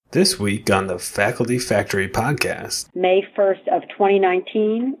This week on the Faculty Factory podcast. May 1st of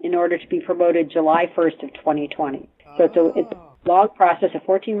 2019 in order to be promoted July 1st of 2020. So it's a long process, a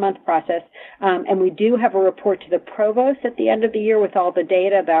 14-month process, and we do have a report to the provost at the end of the year with all the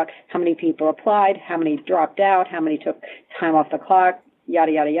data about how many people applied, how many dropped out, how many took time off the clock,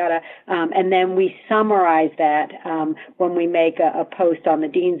 yada, yada, yada. And then we summarize that when we make a post on the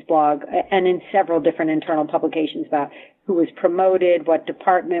Dean's blog and in several different internal publications about who was promoted, what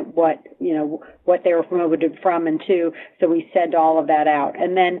department, what they were promoted from and to. So we send all of that out.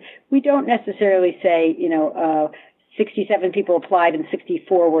 And then we don't necessarily say, 67 people applied and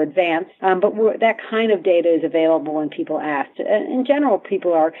 64 were advanced, but that kind of data is available when people ask. In general,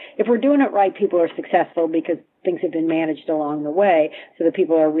 if we're doing it right, people are successful because things have been managed along the way so that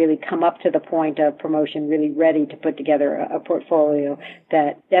people are really come up to the point of promotion really ready to put together a portfolio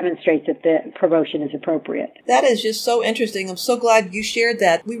that demonstrates that the promotion is appropriate. That is just so interesting. I'm so glad you shared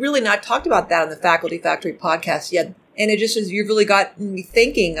that. We really not talked about that on the Faculty Factory podcast yet. And it just you've really got me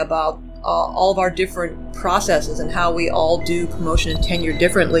thinking about all of our different processes and how we all do promotion and tenure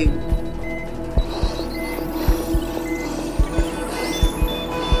differently.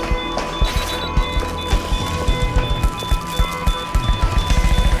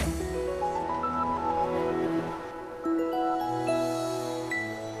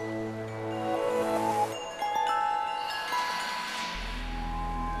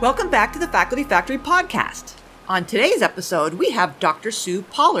 Welcome back to the Faculty Factory podcast. On today's episode, we have Dr. Sue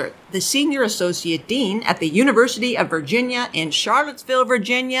Pollard, the Senior Associate Dean at the University of Virginia in Charlottesville,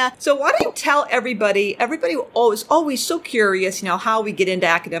 Virginia. So why don't you tell everybody is always so curious, how we get into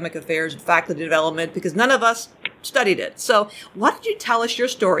academic affairs and faculty development, because none of us studied it. So why don't you tell us your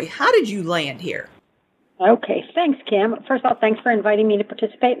story? How did you land here? Okay, thanks, Kim. First of all, thanks for inviting me to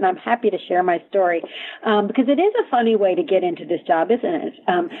participate, and I'm happy to share my story because it is a funny way to get into this job, isn't it?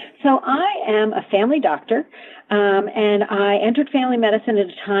 So I am a family doctor, and I entered family medicine at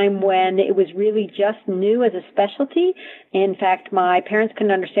a time when it was really just new as a specialty. In fact, my parents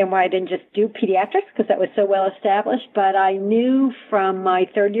couldn't understand why I didn't just do pediatrics because that was so well established, but I knew from my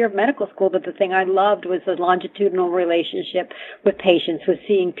third year of medical school that the thing I loved was the longitudinal relationship with patients, was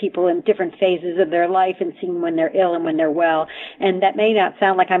seeing people in different phases of their life and seeing when they're ill and when they're well. And that may not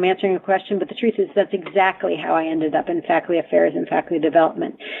sound like I'm answering a question, but the truth is that's exactly how I ended up in faculty affairs and faculty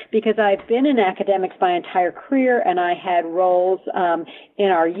development, because I've been in academics my entire career, and I had roles in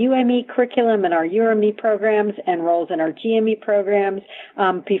our UME curriculum and our UME programs and roles in our GME programs.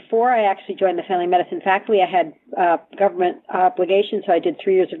 Before I actually joined the family medicine faculty, I had government obligations, so I did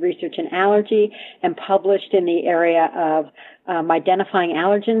 3 years of research in allergy and published in the area of identifying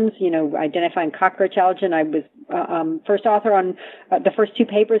allergens, identifying cockroach allergen. I was first author on the first 2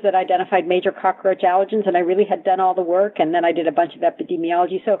 papers that identified major cockroach allergens, and I really had done all the work, and then I did a bunch of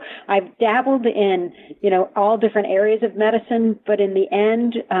epidemiology. So I've dabbled in, all different areas of medicine, but in the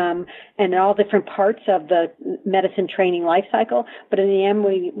end, and in all different parts of the medicine training life cycle. But in the end,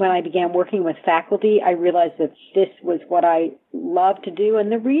 when I began working with faculty, I realized that this was what I love to do,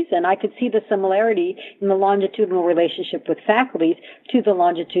 and the reason I could see the similarity in the longitudinal relationship with faculties to the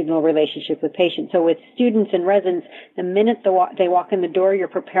longitudinal relationship with patients. So with students and residents, the minute they walk in the door, you're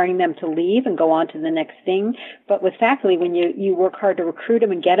preparing them to leave and go on to the next thing. But with faculty, when you work hard to recruit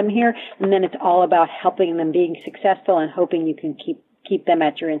them and get them here, and then it's all about helping them being successful and hoping you can keep them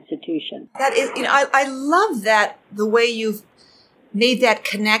at your institution. That is, I love that, the way you've made that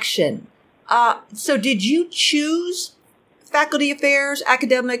connection. So did you choose faculty affairs,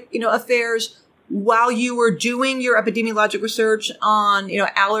 academic, affairs while you were doing your epidemiologic research on,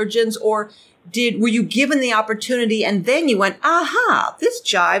 allergens, or were you given the opportunity and then you went, aha, this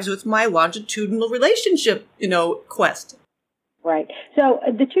jives with my longitudinal relationship, quest? Right. So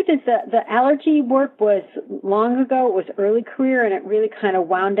the truth is the allergy work was long ago. It was early career, and it really kind of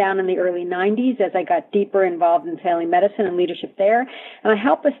wound down in the early 90s as I got deeper involved in family medicine and leadership there. And I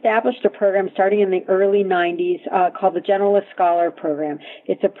helped establish a program starting in the early 90s called the Generalist Scholar Program.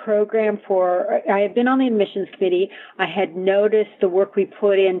 It's a program I had been on the admissions committee. I had noticed the work we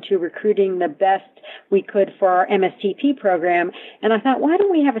put into recruiting the best we could for our MSTP program, and I thought, why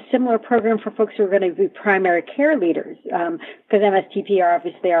don't we have a similar program for folks who are going to be primary care leaders? Because MSTP are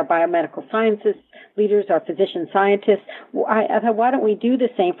obviously our biomedical sciences leaders, our physician scientists. I thought, why don't we do the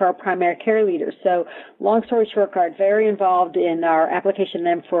same for our primary care leaders? So long story short, got very involved in our application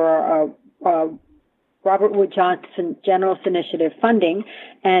then for Robert Wood Johnson Generalist Initiative funding,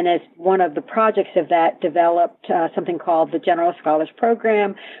 and as one of the projects of that, developed something called the General Scholars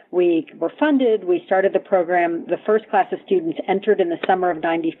Program. We were funded. We started the program. The first class of students entered in the summer of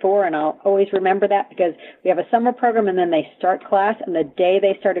 '94, and I'll always remember that because we have a summer program and then they start class, and the day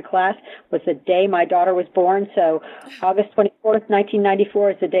they started class was the day my daughter was born. So August 24th,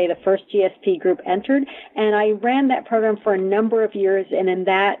 1994 is the day the first GSP group entered, and I ran that program for a number of years, and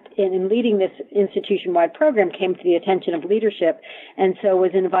in leading this institution-wide program came to the attention of leadership, and so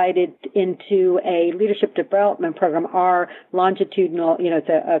was invited into a leadership development program. Our longitudinal, it's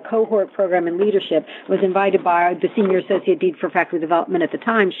a cohort program in leadership, was invited by the Senior Associate Dean for Faculty Development at the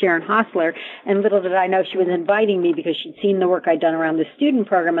time, Sharon Hostler, and little did I know she was inviting me because she'd seen the work I'd done around the student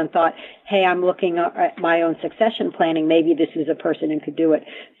program and thought, hey, I'm looking at my own succession planning. Maybe this is a person who could do it.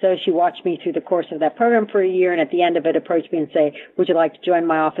 So she watched me through the course of that program for a year, and at the end of it approached me and say, would you like to join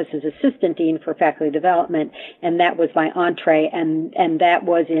my office as Assistant Dean for Faculty Development? And that was my entree, and that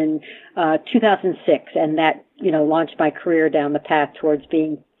was in 2006, and that, launched my career down the path towards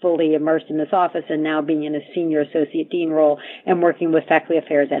being fully immersed in this office and now being in a Senior Associate Dean role and working with faculty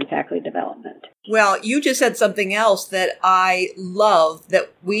affairs and faculty development. Well, you just said something else that I love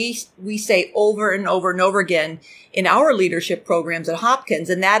that we say over and over and over again in our leadership programs at Hopkins,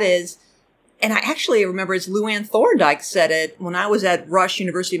 and that is, and I actually remember it's Lou Ann Thorndike said it when I was at Rush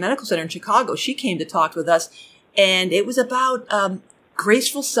University Medical Center in Chicago. She came to talk with us, and it was about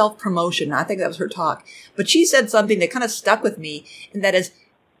graceful self-promotion. I think that was her talk. But she said something that kind of stuck with me, and that is,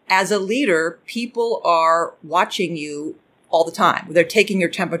 as a leader, people are watching you all the time. They're taking your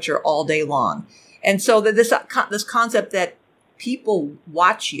temperature all day long. And so this concept that people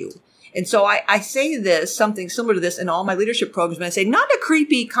watch you. And so I say this, something similar to this in all my leadership programs, and I say, not a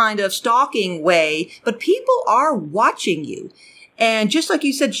creepy kind of stalking way, but people are watching you. And just like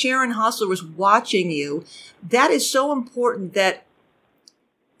you said, Sharon Hostler was watching you. That is so important that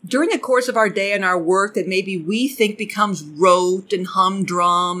during the course of our day and our work that maybe we think becomes rote and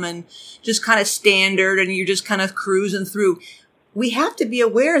humdrum and just kind of standard and you're just kind of cruising through, we have to be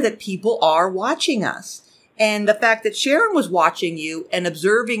aware that people are watching us. And the fact that Sharon was watching you and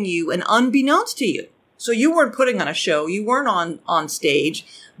observing you and unbeknownst to you. So you weren't putting on a show, you weren't on stage,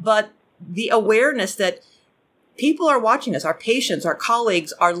 but the awareness that people are watching us, our patients, our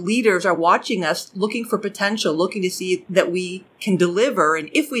colleagues, our leaders are watching us, looking for potential, looking to see that we can deliver and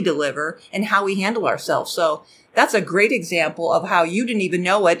if we deliver and how we handle ourselves. So that's a great example of how you didn't even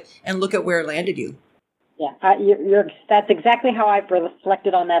know it and look at where it landed you. Yeah, that's exactly how I've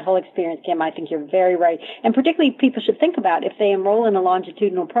reflected on that whole experience, Kim. I think you're very right. And particularly people should think about if they enroll in a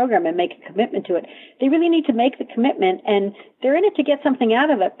longitudinal program and make a commitment to it, they really need to make the commitment, and they're in it to get something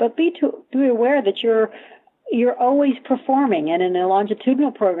out of it, but be aware that you're always performing. And in a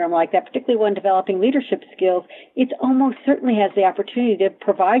longitudinal program like that, particularly one developing leadership skills, it almost certainly has the opportunity to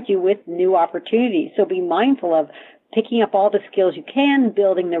provide you with new opportunities. So be mindful of picking up all the skills you can,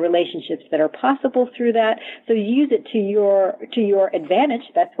 building the relationships that are possible through that. So use it to your advantage.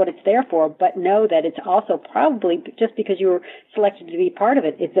 That's what it's there for. But know that it's also probably, just because you were selected to be part of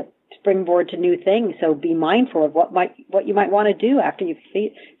it, it's a springboard to new things. So be mindful of what you might want to do after you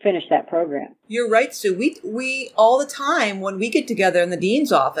finish that program. You're right, Sue. We all the time when we get together in the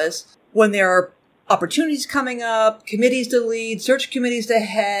dean's office, when there are opportunities coming up, committees to lead, search committees to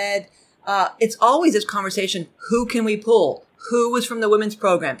head, it's always this conversation, who can we pull? Who was from the women's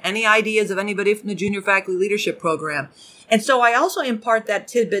program? Any ideas of anybody from the junior faculty leadership program? And so I also impart that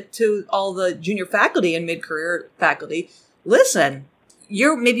tidbit to all the junior faculty and mid-career faculty. Listen,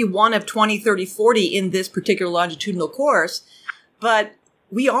 you're maybe one of 20, 30, 40 in this particular longitudinal course, but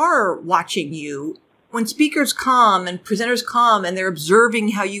we are watching you. When speakers come and presenters come and they're observing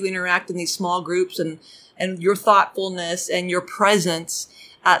how you interact in these small groups and your thoughtfulness and your presence,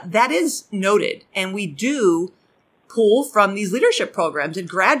 that is noted. And we do pull from these leadership programs and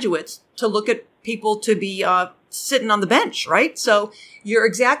graduates to look at people to be sitting on the bench, right? So you're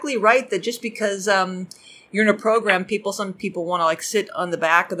exactly right that just because you're in a program, some people want to sit on the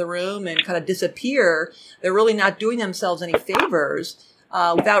back of the room and kind of disappear. They're really not doing themselves any favors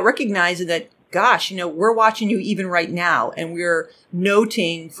without recognizing that, gosh, we're watching you even right now, and we're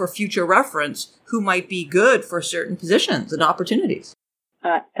noting for future reference who might be good for certain positions and opportunities.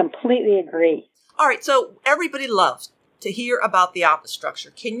 Completely agree. All right, so everybody loves to hear about the office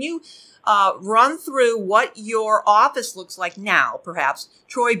structure. Can you run through what your office looks like now, perhaps?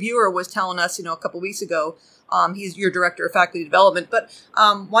 Troy Buer was telling us, a couple of weeks ago, he's your director of faculty development, but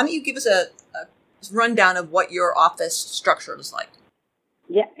why don't you give us a rundown of what your office structure is like?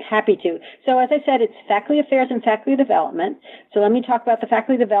 Yeah, happy to. So as I said, it's faculty affairs and faculty development. So let me talk about the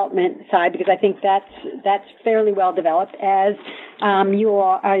faculty development side because I think that's fairly well developed. As as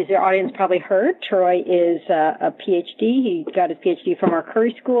your audience probably heard, Troy is a PhD. He got his PhD from our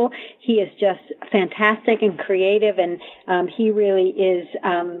Curry School. He is just fantastic and creative, and he really is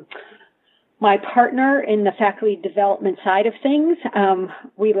my partner in the faculty development side of things.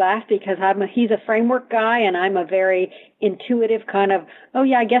 We laugh because he's a framework guy and I'm a very intuitive kind of, oh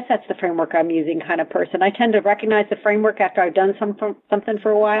yeah, I guess that's the framework I'm using kind of person. I tend to recognize the framework after I've done something for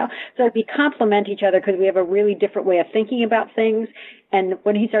a while. So we complement each other because we have a really different way of thinking about things. And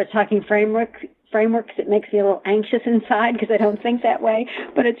when he starts talking frameworks, it makes me a little anxious inside because I don't think that way.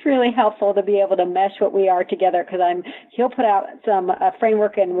 But it's really helpful to be able to mesh what we are together because he'll put out some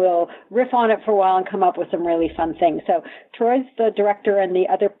framework and we'll riff on it for a while and come up with some really fun things. So Troy's the director and the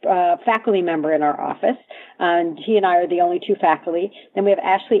other faculty member in our office. And he and I are the only two faculty. Then we have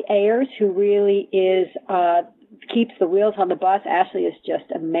Ashley Ayers, who really is keeps the wheels on the bus. Ashley is just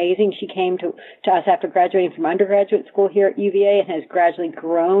amazing. She came to us after graduating from undergraduate school here at UVA and has gradually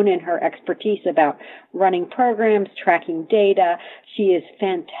grown in her expertise about running programs, tracking data. She is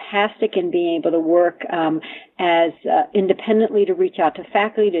fantastic in being able to work as independently to reach out to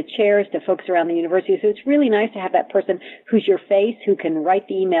faculty, to chairs, to folks around the university. So it's really nice to have that person who's your face, who can write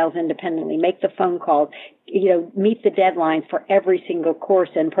the emails independently, make the phone calls, meet the deadlines for every single course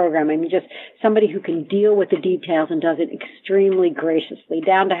and program. I mean, just somebody who can deal with the details and does it extremely graciously,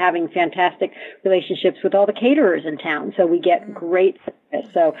 down to having fantastic relationships with all the caterers in town. So we get great service.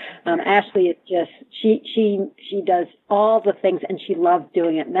 So Ashley is just, she does all the things and she loves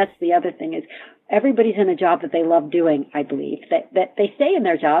doing it. And that's the other thing is, everybody's in a job that they love doing, I believe. That they stay in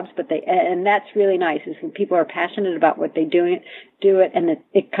their jobs, and that's really nice, is when people are passionate about what they do it, and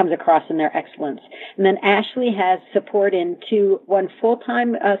it comes across in their excellence. And then Ashley has support one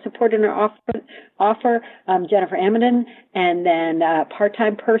full-time support in her offer, Jennifer Amidon, and then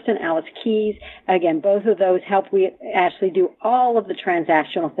part-time person, Alice Keys. Again, both of those help Ashley do all of the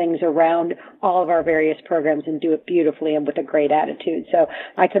transactional things around all of our various programs and do it beautifully and with a great attitude. So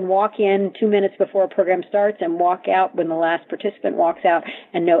I can walk in 2 minutes before a program starts and walk out when the last participant walks out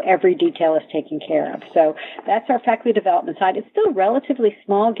and know every detail is taken care of. So that's our faculty development side. It's still relatively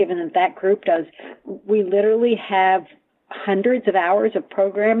small given that group we literally have hundreds of hours of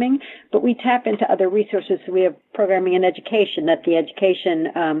programming, but we tap into other resources. So we have programming in education that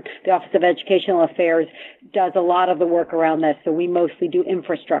the Office of Educational Affairs does a lot of the work around this. So we mostly do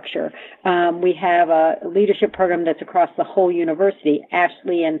infrastructure. We have a leadership program that's across the whole university.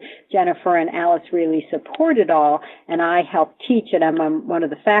 Ashley and Jennifer and Alice really support it all, and I help teach it. I'm one of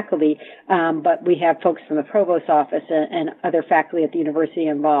the faculty, but we have folks from the provost's office and other faculty at the university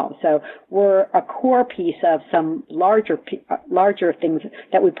involved. So we're a core piece of some larger things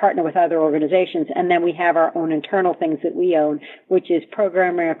that we partner with other organizations, and then we have our own internal things that we own, which is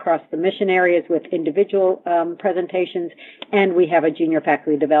programming across the mission areas with individual presentations, and we have a junior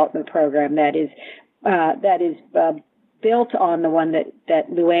faculty development program that is built on the one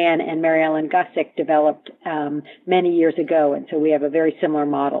that Luann and Mary Ellen Gussick developed many years ago, and so we have a very similar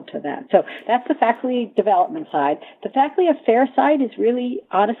model to that. So that's the faculty development side. The faculty affairs side is really,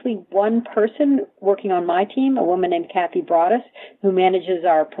 honestly, one person working on my team, a woman named Kathy Broadus, who manages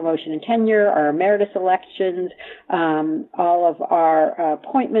our promotion and tenure, our emeritus elections, all of our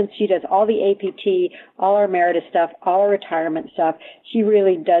appointments. She does all the APT, all our emeritus stuff, all our retirement stuff. She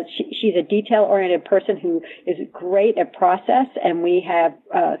really does. She's a detail-oriented person who is great at process, and we have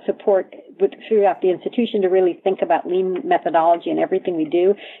support throughout the institution to really think about lean methodology in everything we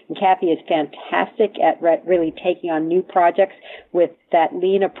do. And Kathy is fantastic at really taking on new projects with that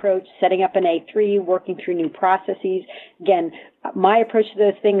lean approach, setting up an A3, working through new processes. Again, my approach to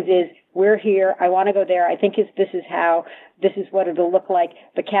those things is, we're here, I want to go there, I think this is what it'll look like,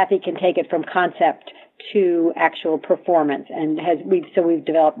 but Kathy can take it from concept to actual performance, and we've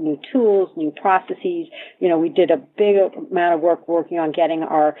developed new tools, new processes. We did a big amount of work working on getting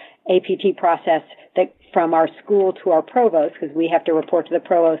our APT process from our school to our provost, because we have to report to the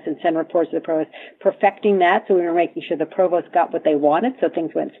provost and send reports to the provost, perfecting that. So we were making sure the provost got what they wanted, so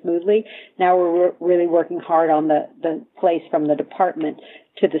things went smoothly. Now we're really working hard on the place from the department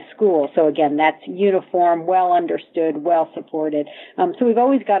to the school. So again, that's uniform, well understood, well supported. So we've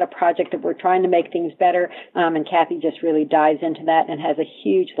always got a project that we're trying to make things better, and Kathy just really dives into that and has a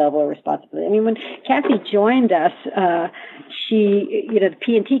huge level of responsibility. I mean, when Kathy joined us, the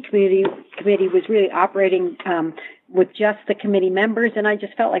P&T committee was really operating with just the committee members, and I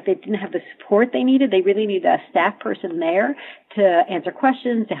just felt like they didn't have the support they needed. They really needed a staff person there to answer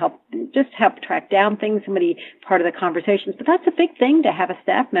questions, to help track down things, somebody part of the conversations. But that's a big thing to have a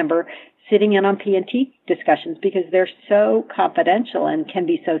staff member sitting in on P&T discussions because they're so confidential and can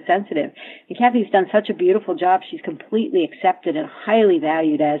be so sensitive. And Kathy's done such a beautiful job. She's completely accepted and highly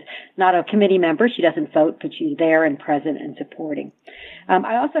valued as not a committee member. She doesn't vote, but she's there and present and supporting.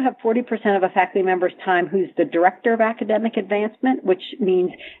 I also have 40% of a faculty member's time who's the director of academic advancement, which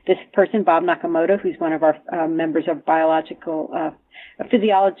means this person, Bob Nakamoto, who's one of our members of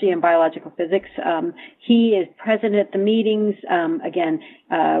physiology and biological physics. He is present at the meetings,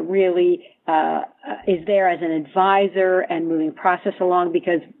 really is there as an advisor and moving the process along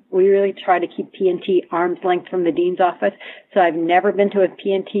because we really try to keep P&T arm's length from the dean's office. So I've never been to a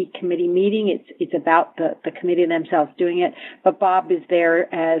P&T committee meeting. It's about the committee themselves doing it. But Bob is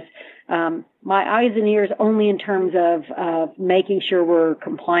there as my eyes and ears only in terms of making sure we're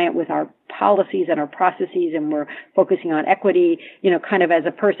compliant with our policies and our processes and we're focusing on equity, kind of as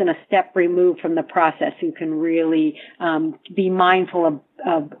a person a step removed from the process who can really be mindful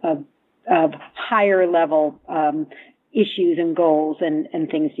of higher level issues and goals and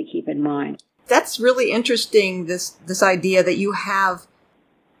things to keep in mind. That's really interesting, this idea that you have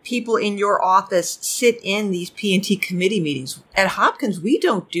people in your office sit in these P&T committee meetings. At Hopkins, we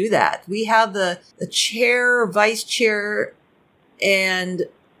don't do that. We have the chair, vice chair, and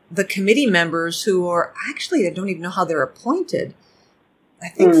the committee members who are actually, I don't even know how they're appointed. I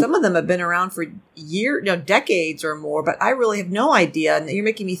think some of them have been around for decades or more, but I really have no idea. And you're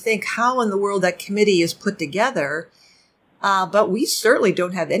making me think how in the world that committee is put together. But we certainly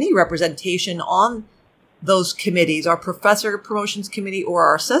don't have any representation on those committees, our professor promotions committee or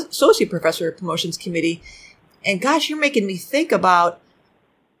our associate professor promotions committee. And gosh, you're making me think about,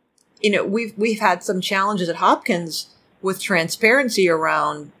 we've had some challenges at Hopkins with transparency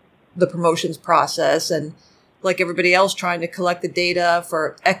around the promotions process and like everybody else trying to collect the data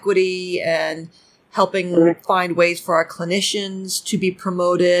for equity and helping find ways for our clinicians to be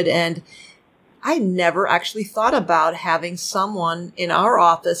promoted. And I never actually thought about having someone in our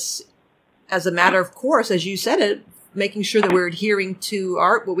office as a matter of course, as you said it, making sure that we're adhering to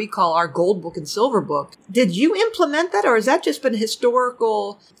what we call our gold book and silver book. Did you implement that or has that just been a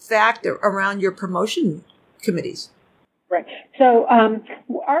historical fact around your promotion committees? Right. So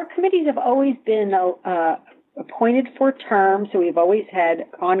our committees have always been appointed for terms, so we've always had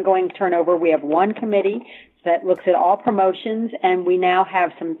ongoing turnover. We have one committee that looks at all promotions, and we now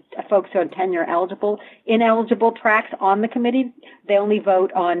have some folks who are tenure eligible, ineligible tracks on the committee. They only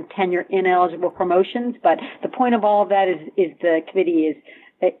vote on tenure ineligible promotions, but the point of all of that is the committee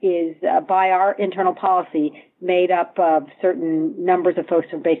is by our internal policy made up of certain numbers of folks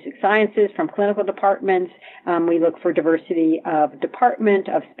from basic sciences, from clinical departments. We look for diversity of department,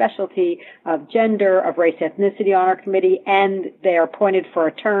 of specialty, of gender, of race, ethnicity on our committee, and they are appointed for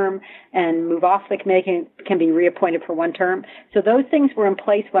a term and move off the committee, can be reappointed for one term. So those things were in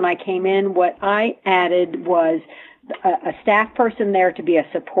place when I came in. What I added was a staff person there to be a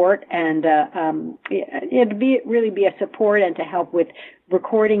support and really be a support and to help with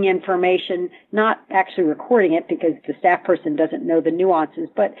recording information, not actually recording it because the staff person doesn't know the nuances,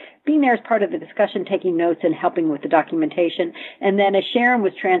 but being there as part of the discussion, taking notes and helping with the documentation. And then as Sharon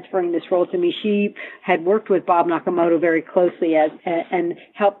was transferring this role to me, she had worked with Bob Nakamoto very closely and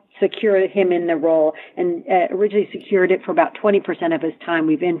helped secure him in the role and originally secured it for about 20% of his time.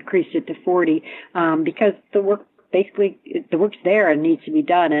 We've increased it to 40 because the work's there and needs to be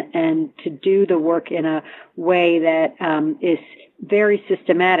done, and to do the work in a way that is very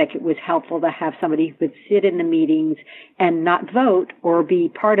systematic. It was helpful to have somebody who could sit in the meetings and not vote or be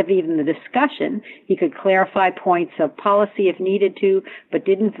part of even the discussion. He could clarify points of policy if needed to, but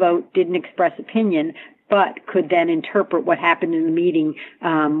didn't vote, didn't express opinion, but could then interpret what happened in the meeting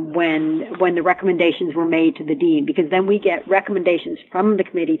when the recommendations were made to the dean, because then we get recommendations from the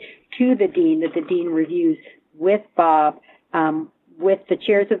committee to the dean that the dean reviews with Bob, with the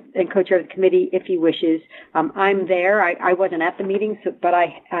chairs and co-chairs of the committee if he wishes. I'm there. I wasn't at the meeting, but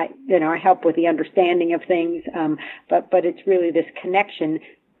I help with the understanding of things. But it's really this connection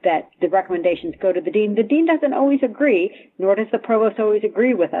that the recommendations go to the dean. The dean doesn't always agree, nor does the provost always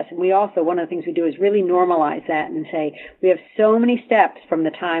agree with us. And we also, one of the things we do is really normalize that and say we have so many steps from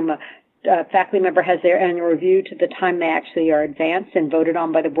the time a faculty member has their annual review to the time they actually are advanced and voted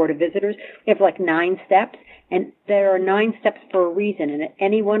on by the Board of Visitors. We have like 9 steps. And there are 9 steps for a reason. And at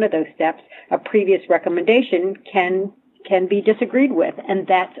any one of those steps, a previous recommendation can can be disagreed with, and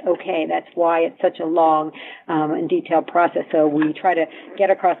that's okay. That's why it's such a long and detailed process. So we try to get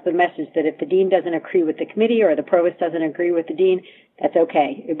across the message that if the dean doesn't agree with the committee or the provost doesn't agree with the dean, that's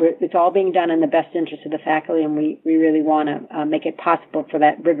okay. It's all being done in the best interest of the faculty, and we really want to make it possible for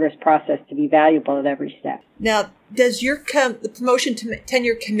that rigorous process to be valuable at every step. Now, does the promotion to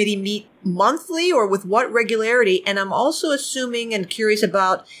tenure committee meet monthly, or with what regularity? And I'm also assuming and curious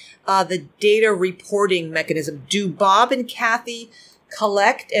about the data reporting mechanism. Do Bob and Kathy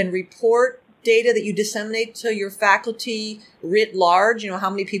collect and report data that you disseminate to your faculty writ large? How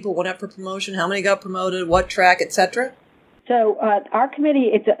many people went up for promotion, how many got promoted, what track, etc.? So our committee,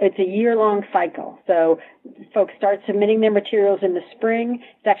 it's a year-long cycle. So folks start submitting their materials in the spring.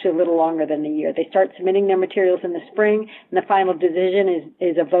 It's actually a little longer than a year. They start submitting their materials in the spring, and the final decision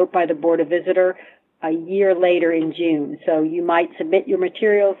is a vote by the Board of Visitor a year later in June. So you might submit your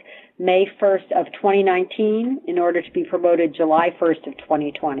materials May 1st of 2019 in order to be promoted July 1st of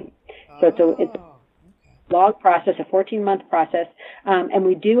 2020. So it's a long process, a 14-month process, and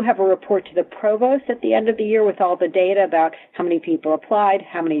we do have a report to the provost at the end of the year with all the data about how many people applied,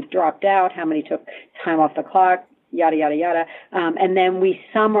 how many dropped out, how many took time off the clock, yada, yada, yada. And then we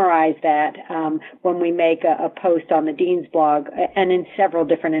summarize that when we make a post on the Dean's blog and in several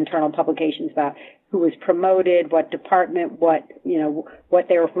different internal publications about who was promoted, what department, what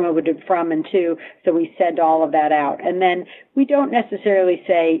they were promoted from and to. So we send all of that out. And then we don't necessarily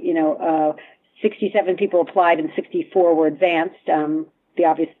say, 67 people applied and 64 were advanced. The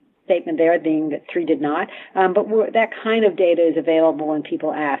obvious statement there being that 3 did not. But that kind of data is available when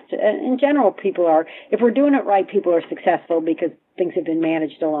people ask. In general, if we're doing it right, people are successful because things have been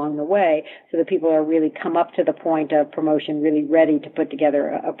managed along the way, so that people are really come up to the point of promotion really ready to put together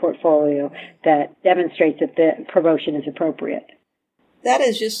a portfolio that demonstrates that the promotion is appropriate. That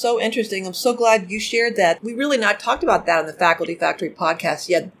is just so interesting. I'm so glad you shared that. We really not talked about that on the Faculty Factory podcast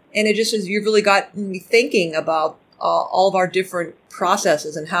yet. And it just you've really got me thinking about all of our different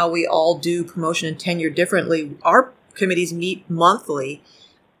processes and how we all do promotion and tenure differently. Our committees meet monthly.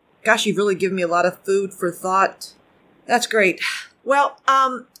 Gosh, you've really given me a lot of food for thought. That's great. Well,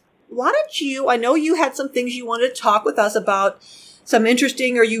 why don't I know you had some things you wanted to talk with us about, some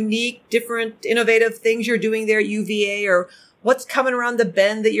interesting or unique, different, innovative things you're doing there at UVA, or what's coming around the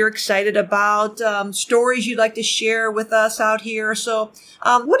bend that you're excited about, stories you'd like to share with us out here. So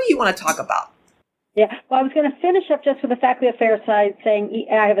what do you want to talk about? Yeah, well, I was going to finish up just with the faculty affairs side, saying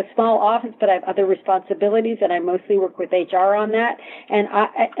I have a small office, but I have other responsibilities, and I mostly work with HR on that. And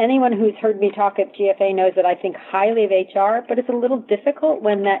anyone who's heard me talk at GFA knows that I think highly of HR, but it's a little difficult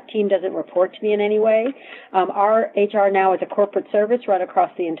when that team doesn't report to me in any way. Our HR now is a corporate service run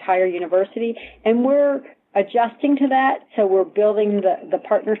across the entire university, and we're adjusting to that. So we're building the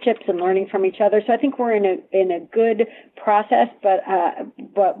partnerships and learning from each other. So I think we're in a good process, but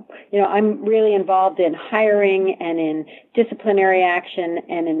I'm really involved in hiring and in disciplinary action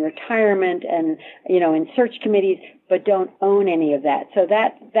and in retirement and, in search committees, but don't own any of that. So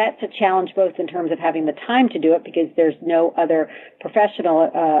that's a challenge both in terms of having the time to do it because there's no other professional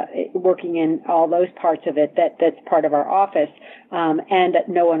working in all those parts of it that's part of our office, and that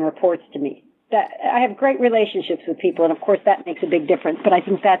no one reports to me. That I have great relationships with people, and of course that makes a big difference. But I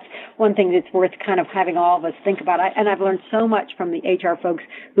think that's one thing that's worth kind of having all of us think about. And I've learned so much from the HR folks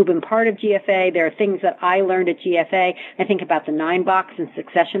who've been part of GFA. There are things that I learned at GFA. I think about the 9-box and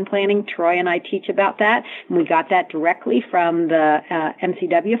succession planning. Troy and I teach about that, and we got that directly from the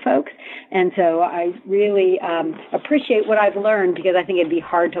MCW folks. And so I really appreciate what I've learned because I think it'd be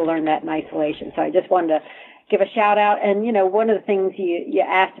hard to learn that in isolation. So I just wanted to give a shout out. And, one of the things you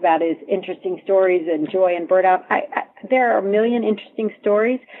asked about is interesting stories and joy and burnout. There are a million interesting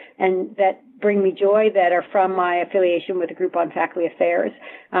stories and that bring me joy that are from my affiliation with the Group on Faculty Affairs.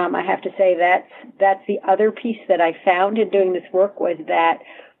 I have to say that's the other piece that I found in doing this work was that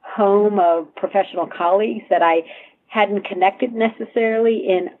home of professional colleagues that I hadn't connected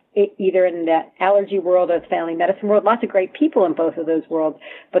necessarily either in the allergy world or the family medicine world. Lots of great people in both of those worlds,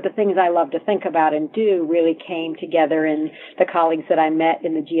 but the things I love to think about and do really came together in the colleagues that I met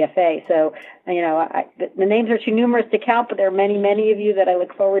in the GFA. So, the names are too numerous to count, but there are many, many of you that I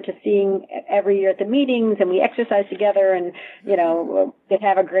look forward to seeing every year at the meetings, and we exercise together and,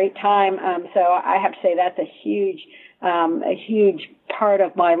 have a great time. So I have to say that's a huge part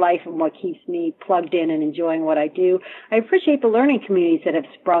of my life and what keeps me plugged in and enjoying what I do. I appreciate the learning communities that have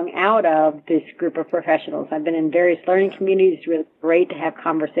sprung out of this group of professionals. I've been in various learning communities. It's really great to have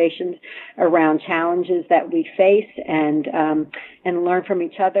conversations around challenges that we face and learn from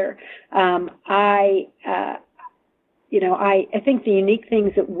each other. I think the unique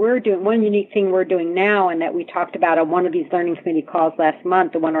things that we're doing, one unique thing we're doing now, and that we talked about on one of these learning committee calls last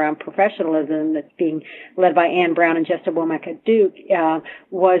month, the one around professionalism that's being led by Ann Brown and Jessica Womack at Duke,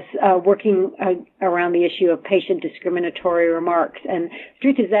 was working around the issue of patient discriminatory remarks. And the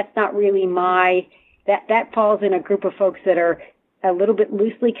truth is that's not really that falls in a group of folks that are a little bit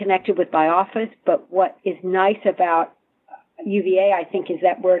loosely connected with BiOffice, but what is nice about UVA, I think, is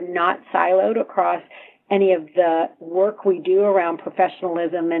that we're not siloed across any of the work we do around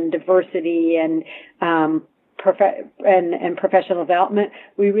professionalism and diversity and professional development.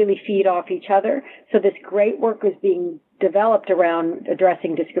 We really feed off each other. So this great work is being developed around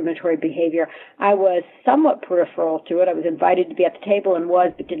addressing discriminatory behavior. I was somewhat peripheral to it. I was invited to be at the table and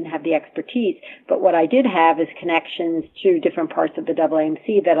but didn't have the expertise. But what I did have is connections to different parts of the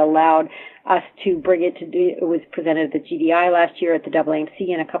AAMC that allowed us to bring it it was presented at the GDI last year, at the AAMC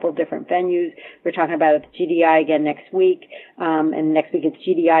in a couple of different venues. We're talking about it at the GDI again next week. And next week it's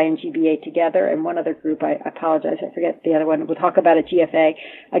GDI and GBA together. And one other group, I apologize, I forget the other one. We'll talk about it at GFA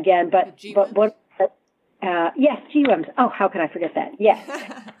again. But what... yes, GWIMS. Oh, how could I forget that? Yes.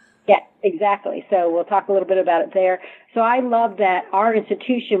 Yeah, exactly. So we'll talk a little bit about it there. So I love that our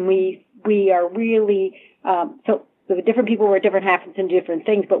institution, we are really, so the different people wear different hats and different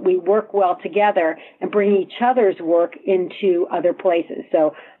things, but we work well together and bring each other's work into other places.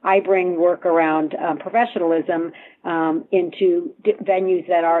 So I bring work around professionalism into venues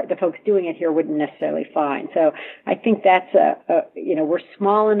that the folks doing it here wouldn't necessarily find. So I think that's we're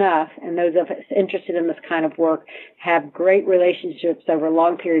small enough, and those of us interested in this kind of work have great relationships over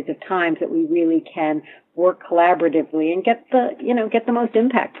long periods of time that we really can work collaboratively and get the most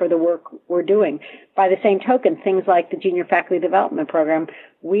impact for the work we're doing. By the same token, things like the Junior Faculty Development Program,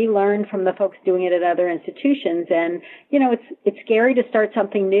 we learn from the folks doing it at other institutions, and it's scary to start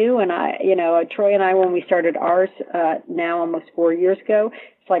something new. And Troy and I, when we started ours now almost 4 years ago,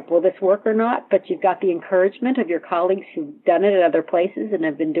 it's like, will this work or not? But you've got the encouragement of your colleagues who've done it at other places and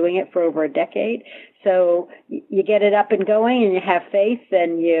have been doing it for over a decade. So you get it up and going, and you have faith,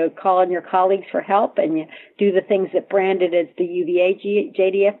 and you call on your colleagues for help, and you do the things that branded as the UVA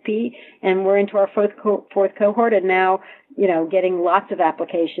JDFP. And we're into our fourth cohort, and now getting lots of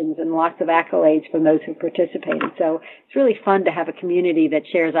applications and lots of accolades from those who participated. So it's really fun to have a community that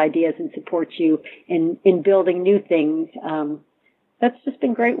shares ideas and supports you in building new things. That's just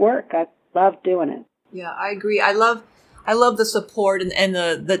been great work. I love doing it. Yeah, I agree. I love the support and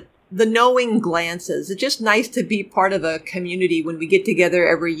the knowing glances. It's just nice to be part of a community when we get together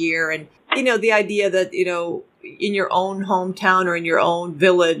every year. And, the idea that, in your own hometown or in your own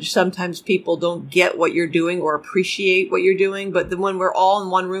village, sometimes people don't get what you're doing or appreciate what you're doing. But then when we're all in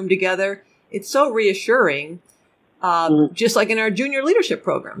one room together, it's so reassuring, just like in our junior leadership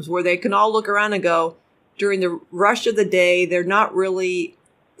programs, where they can all look around and go, during the rush of the day, they're not really,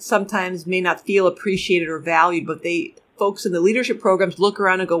 sometimes may not feel appreciated or valued, but folks in the leadership programs look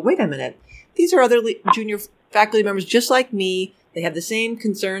around and go, wait a minute, these are other junior faculty members just like me. They have the same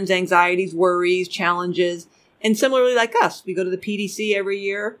concerns, anxieties, worries, challenges. And similarly like us, we go to the PDC every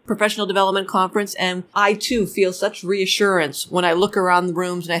year, Professional Development Conference, and I too feel such reassurance when I look around the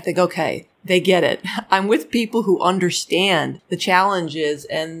rooms and I think, okay, they get it. I'm with people who understand the challenges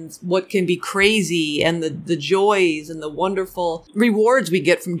and what can be crazy and the joys and the wonderful rewards we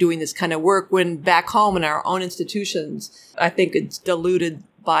get from doing this kind of work, when back home in our own institutions, I think it's diluted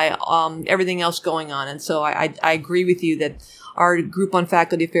by everything else going on. And so I agree with you that our group on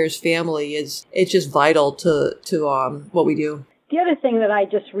faculty affairs family it's just vital to what we do. The other thing that I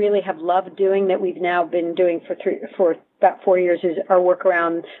just really have loved doing, that we've now been doing for about 4 years, is our work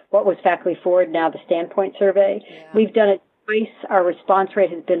around what was Faculty Forward, now the Standpoint Survey. Yeah. We've done it twice. Our response rate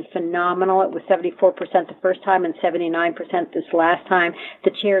has been phenomenal. It was 74% the first time and 79% this last time.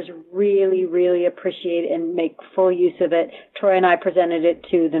 The chairs really, really appreciate and make full use of it. Troy and I presented it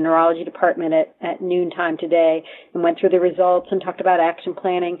to the neurology department at noontime today and went through the results and talked about action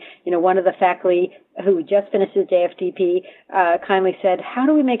planning. One of the faculty who just finished his JFDP kindly said, how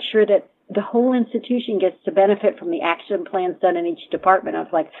do we make sure that the whole institution gets to benefit from the action plans done in each department? I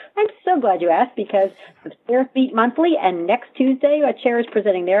was like, I'm so glad you asked, because the chairs meet monthly, and next Tuesday a chair is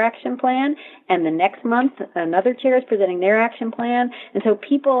presenting their action plan, and the next month another chair is presenting their action plan. And so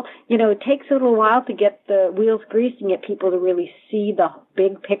people, it takes a little while to get the wheels greased and get people to really see the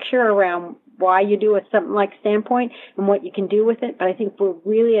big picture around why you do something like Standpoint and what you can do with it. But I think we're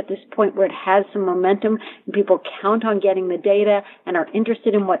really at this point where it has some momentum, and people count on getting the data and are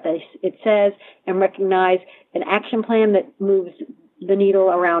interested in what it says, and recognize an action plan that moves the needle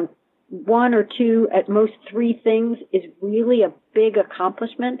around one or two, at most three things is really a big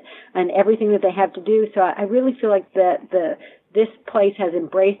accomplishment and everything that they have to do. So I really feel like this place has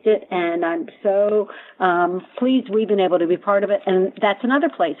embraced it, and I'm so pleased we've been able to be part of it. And that's another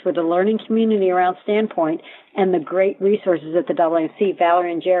place where the learning community around Standpoint and the great resources at the AAMC,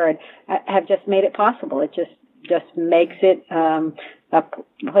 Valerie and Jared, have just made it possible. It just makes it a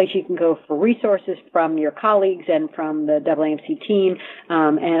place you can go for resources from your colleagues and from the AAMC team.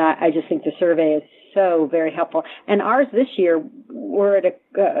 And I just think the survey is so very helpful. And ours this year, we're at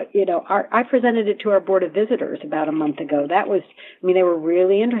I presented it to our board of visitors about a month ago. They were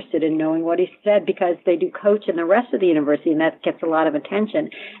really interested in knowing what he said because they do coach in the rest of the university, and that gets a lot of attention.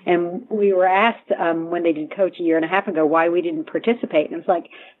 And we were asked when they did coach a year and a half ago why we didn't participate. And it's like,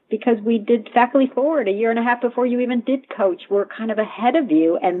 because we did Faculty Forward a year and a half before you even did coach. We're kind of ahead of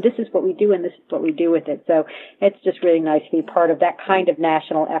you, and this is what we do, and this is what we do with it. So it's just really nice to be part of that kind of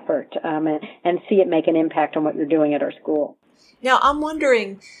national effort and see it make an impact on what you're doing at our school. Now, I'm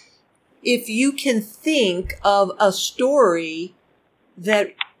wondering if you can think of a story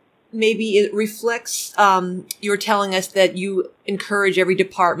that maybe it reflects, you're telling us that you encourage every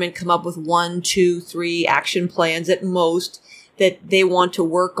department come up with 1, 2, 3 action plans at most that they want to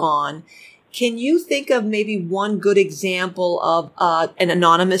work on. Can you think of maybe one good example of an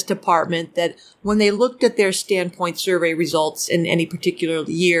anonymous department that when they looked at their Standpoint survey results in any particular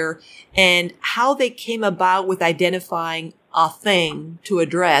year and how they came about with identifying a thing to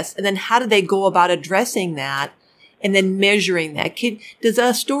address, and then how do they go about addressing that and then measuring that? Does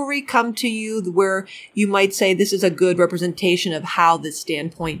a story come to you where you might say this is a good representation of how the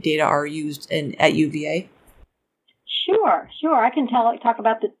Standpoint data are used at UVA? Sure. I can talk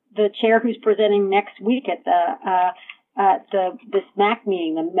about the chair who's presenting next week at the MAC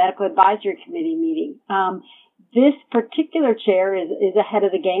meeting, the Medical Advisory Committee meeting. This particular chair is ahead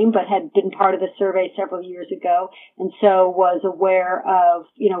of the game, but had been part of the survey several years ago, and so was aware of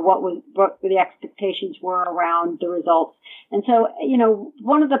what the expectations were around the results. And so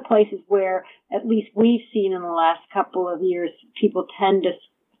one of the places where at least we've seen in the last couple of years people tend to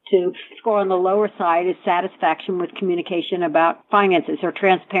score on the lower side is satisfaction with communication about finances or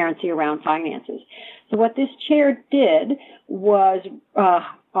transparency around finances. So what this chair did was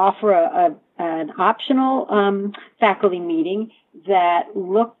offer an optional faculty meeting that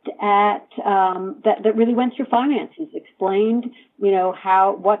looked at that really went through finances, explained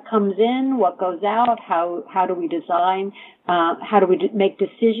what comes in, what goes out, how do we design, how do we make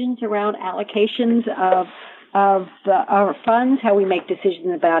decisions around allocations of our funds, how we make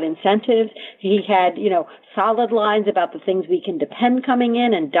decisions about incentives. He had, solid lines about the things we can depend coming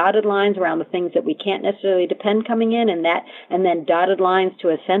in and dotted lines around the things that we can't necessarily depend coming in, and then dotted lines to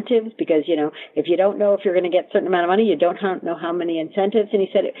incentives because, if you don't know if you're going to get a certain amount of money, you don't know how many incentives. And he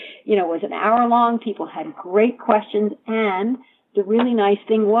said, it was an hour long. People had great questions. And the really nice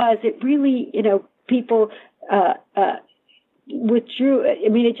thing was it really, people, withdrew.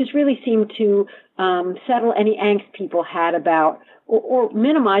 It just really seemed to settle any angst people had about or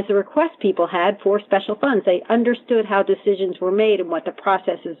minimize the request people had for special funds. They understood how decisions were made and what the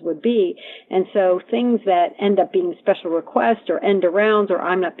processes would be. And so things that end up being special requests or end arounds or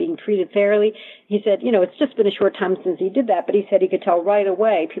I'm not being treated fairly, he said, it's just been a short time since he did that, but he said he could tell right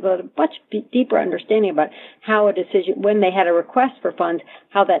away. People had a much deeper understanding about how a decision, when they had a request for funds,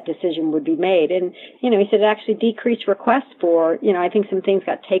 how that decision would be made. And, he said it actually decreased requests for, I think some things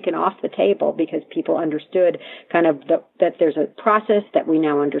got taken off the table because people understood kind of that there's a process that we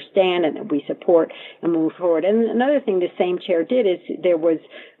now understand and that we support and move forward. And another thing the same chair did is there was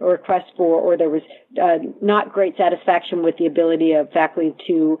a request for, or there was not great satisfaction with the ability of faculty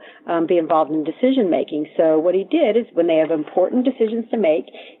to be involved in decision making. So what he did is when they have important decisions to make,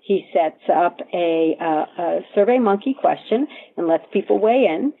 he sets up a SurveyMonkey question and lets people weigh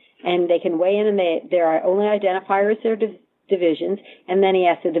in, and they can weigh in, and there are only identifiers there divisions, and then he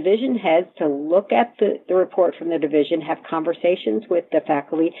asked the division heads to look at the report from the division, have conversations with the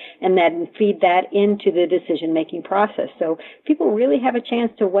faculty, and then feed that into the decision-making process. So people really have a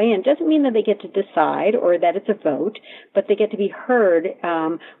chance to weigh in. Doesn't mean that they get to decide or that it's a vote, but they get to be heard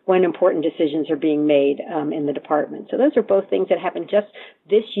when important decisions are being made in the department. So those are both things that happened just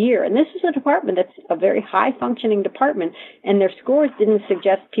this year. And this is a department that's a very high-functioning department, and their scores didn't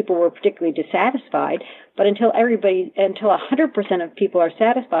suggest people were particularly dissatisfied. But until 100% of people are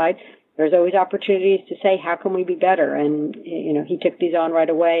satisfied, there's always opportunities to say, how can we be better? And, he took these on right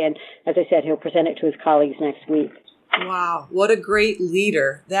away. And as I said, he'll present it to his colleagues next week. Wow. What a great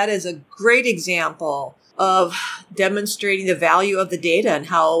leader. That is a great example of demonstrating the value of the data and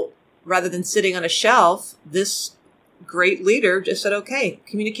how, rather than sitting on a shelf, this great leader just said, okay,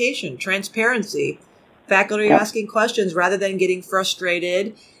 communication, transparency, faculty asking questions rather than getting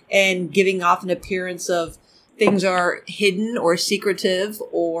frustrated and giving off an appearance of things are hidden or secretive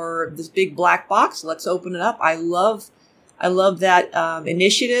or this big black box. Let's open it up. I love that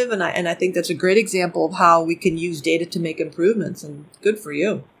initiative, and I think that's a great example of how we can use data to make improvements, and good for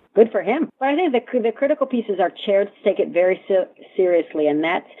you. Good for him. But I think the critical pieces are chairs take it very seriously, and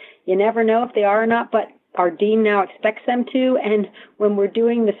that's, you never know if they are or not, but our dean now expects them to. And when we're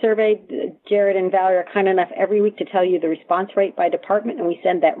doing the survey, Jared and Valerie are kind enough every week to tell you the response rate by department, and we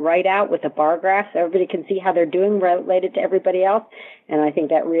send that right out with a bar graph so everybody can see how they're doing related to everybody else. And I think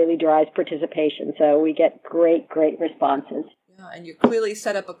that really drives participation. So we get great responses. Yeah, and you clearly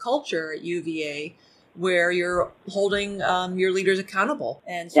set up a culture at UVA where you're holding your leaders accountable.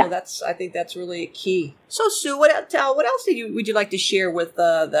 And so I think that's really key. So Sue, what else would you like to share with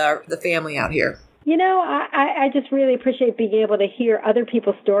the family out here? You know, I just really appreciate being able to hear other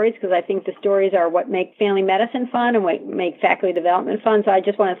people's stories, because I think the stories are what make family medicine fun and what make faculty development fun. So I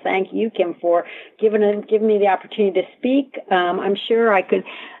just want to thank you, Kim, for giving me the opportunity to speak. I'm sure I could.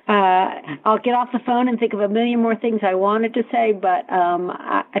 I'll get off the phone and think of a million more things I wanted to say, but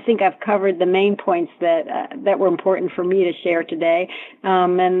I think I've covered the main points that were important for me to share today.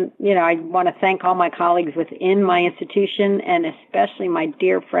 And you know, I want to thank all my colleagues within my institution, and especially my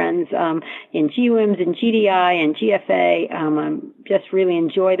dear friends in GWIMS and GDI and GFA. I just really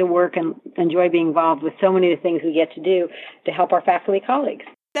enjoy the work and enjoy being involved with so many of the things we get to do to help our faculty colleagues.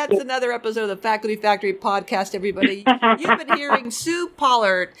 That's another episode of the Faculty Factory podcast, everybody. You've been hearing Sue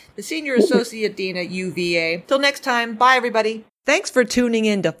Pollard, the Senior Associate Dean at UVA. Till next time, bye, everybody. Thanks for tuning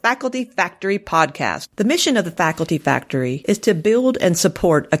in to Faculty Factory Podcast. The mission of the Faculty Factory is to build and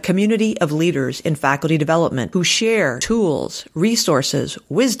support a community of leaders in faculty development who share tools, resources,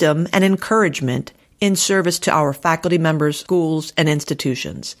 wisdom, and encouragement in service to our faculty members, schools, and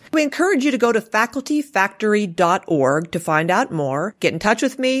institutions. We encourage you to go to facultyfactory.org to find out more, get in touch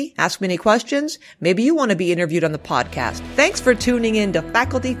with me, ask me any questions. Maybe you want to be interviewed on the podcast. Thanks for tuning in to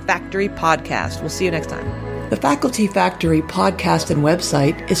Faculty Factory Podcast. We'll see you next time. The Faculty Factory podcast and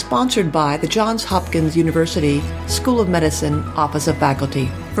website is sponsored by the Johns Hopkins University School of Medicine Office of Faculty.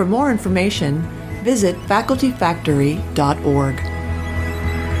 For more information, visit facultyfactory.org.